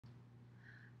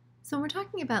So when we're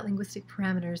talking about linguistic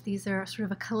parameters, these are sort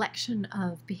of a collection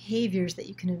of behaviors that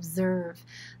you can observe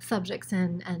subjects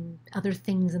and other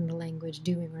things in the language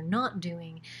doing or not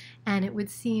doing. And it would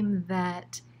seem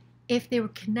that if they were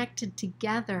connected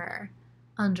together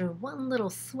under one little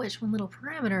switch, one little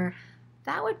parameter,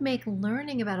 that would make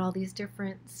learning about all these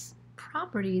different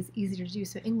properties easier to do.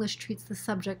 So English treats the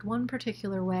subject one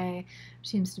particular way, which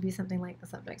seems to be something like the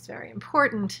subject's very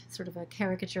important, sort of a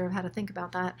caricature of how to think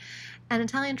about that. And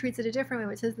Italian treats it a different way,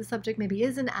 which says the subject maybe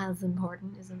isn't as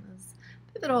important, isn't as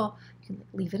pivotal. You can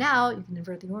leave it out, you can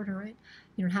invert the order, right?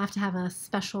 You don't have to have a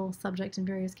special subject in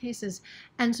various cases.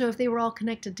 And so if they were all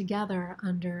connected together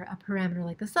under a parameter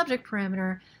like the subject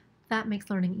parameter, that makes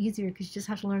learning easier because you just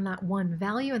have to learn that one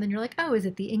value, and then you're like, oh, is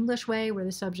it the English way where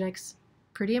the subject's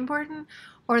pretty important,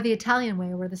 or the Italian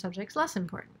way where the subject's less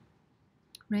important,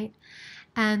 right?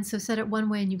 And so set it one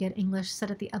way and you get English,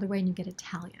 set it the other way and you get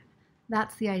Italian.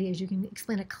 That's the idea, is you can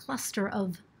explain a cluster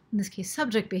of, in this case,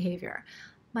 subject behavior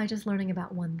by just learning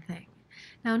about one thing.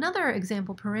 Now, another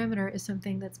example parameter is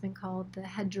something that's been called the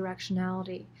head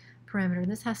directionality parameter,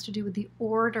 and this has to do with the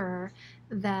order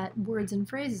that words and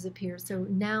phrases appear. So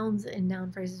nouns in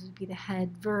noun phrases would be the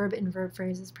head, verb in verb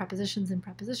phrases, prepositions in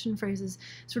preposition phrases,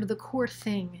 sort of the core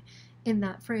thing in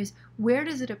that phrase. Where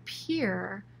does it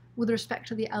appear with respect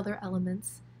to the other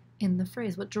elements in the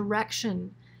phrase? What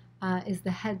direction is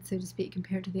the head, so to speak,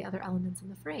 compared to the other elements in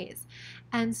the phrase?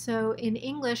 And so in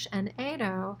English and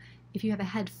Edo, if you have a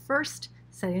head first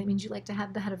setting, that means you like to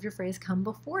have the head of your phrase come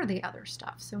before the other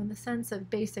stuff. So in the sense of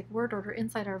basic word order,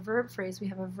 inside our verb phrase, we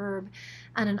have a verb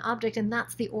and an object, and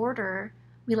that's the order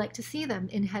we like to see them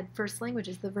in head first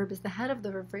languages. The verb is the head of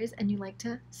the verb phrase, and you like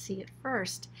to see it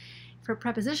first. For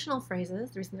prepositional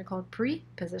phrases, the reason they're called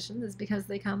prepositions is because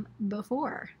they come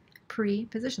before.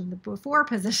 Preposition, the before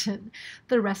position,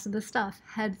 the rest of the stuff,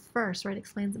 head first, right?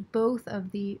 Explains both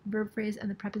of the verb phrase and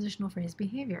the prepositional phrase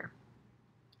behavior.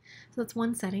 So that's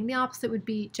one setting. The opposite would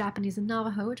be Japanese and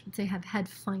Navajo, which would say have head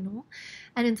final.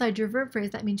 And inside your verb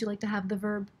phrase, that means you like to have the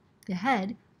verb, the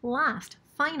head, last,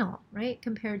 final, right?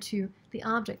 Compared to the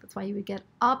object. That's why you would get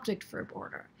object verb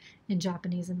order in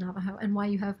Japanese and Navajo, and why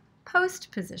you have post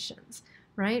positions,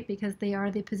 right? Because they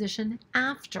are the position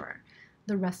after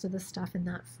the rest of the stuff in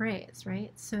that phrase,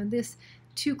 right? So this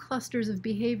two clusters of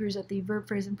behaviors at the verb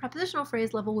phrase and prepositional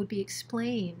phrase level would be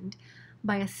explained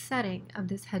by a setting of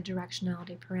this head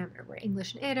directionality parameter, where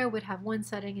English and Edo would have one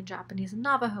setting and Japanese and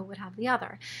Navajo would have the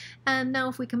other. And now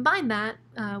if we combine that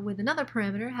with another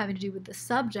parameter having to do with the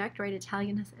subject, right?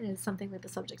 Italian is something that the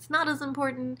subject's not as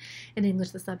important. In English,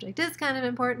 the subject is kind of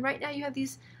important. Right now you have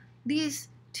these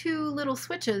two little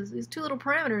switches, these two little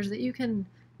parameters that you can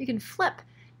flip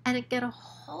and get a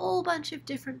whole bunch of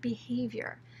different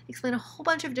behavior, explain a whole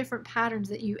bunch of different patterns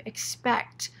that you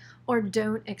expect or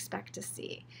don't expect to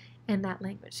see in that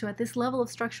language. So at this level of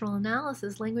structural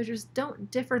analysis, languages don't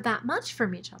differ that much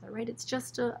from each other, right? It's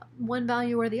just one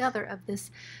value or the other of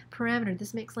this parameter.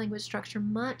 This makes language structure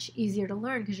much easier to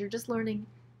learn because you're just learning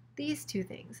these two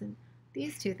things and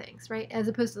these two things, right? As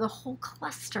opposed to the whole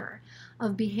cluster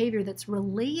of behavior that's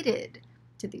related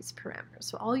to these parameters.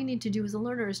 So all you need to do as a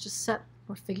learner is just set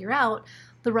or figure out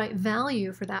the right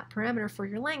value for that parameter for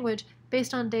your language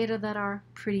based on data that are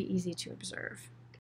pretty easy to observe.